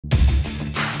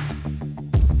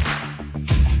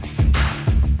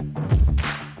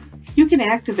can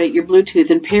activate your Bluetooth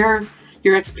and pair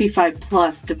your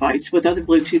XP5plus device with other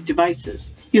Bluetooth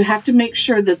devices. You have to make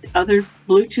sure that the other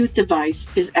Bluetooth device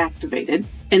is activated,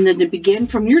 and then to begin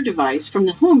from your device, from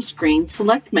the home screen,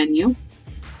 select Menu,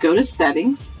 go to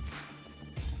Settings,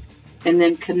 and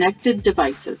then Connected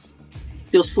Devices.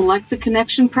 You'll select the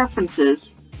connection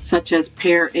preferences, such as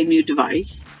Pair a New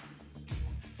Device.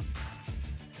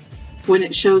 When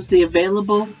it shows the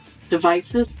available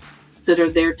devices that are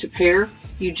there to pair,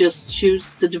 you just choose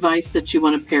the device that you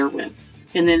want to pair with,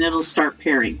 and then it'll start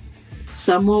pairing.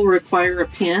 Some will require a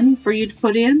PIN for you to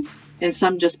put in, and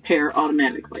some just pair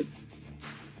automatically.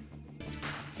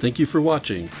 Thank you for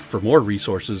watching. For more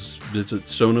resources, visit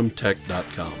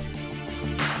sonimtech.com.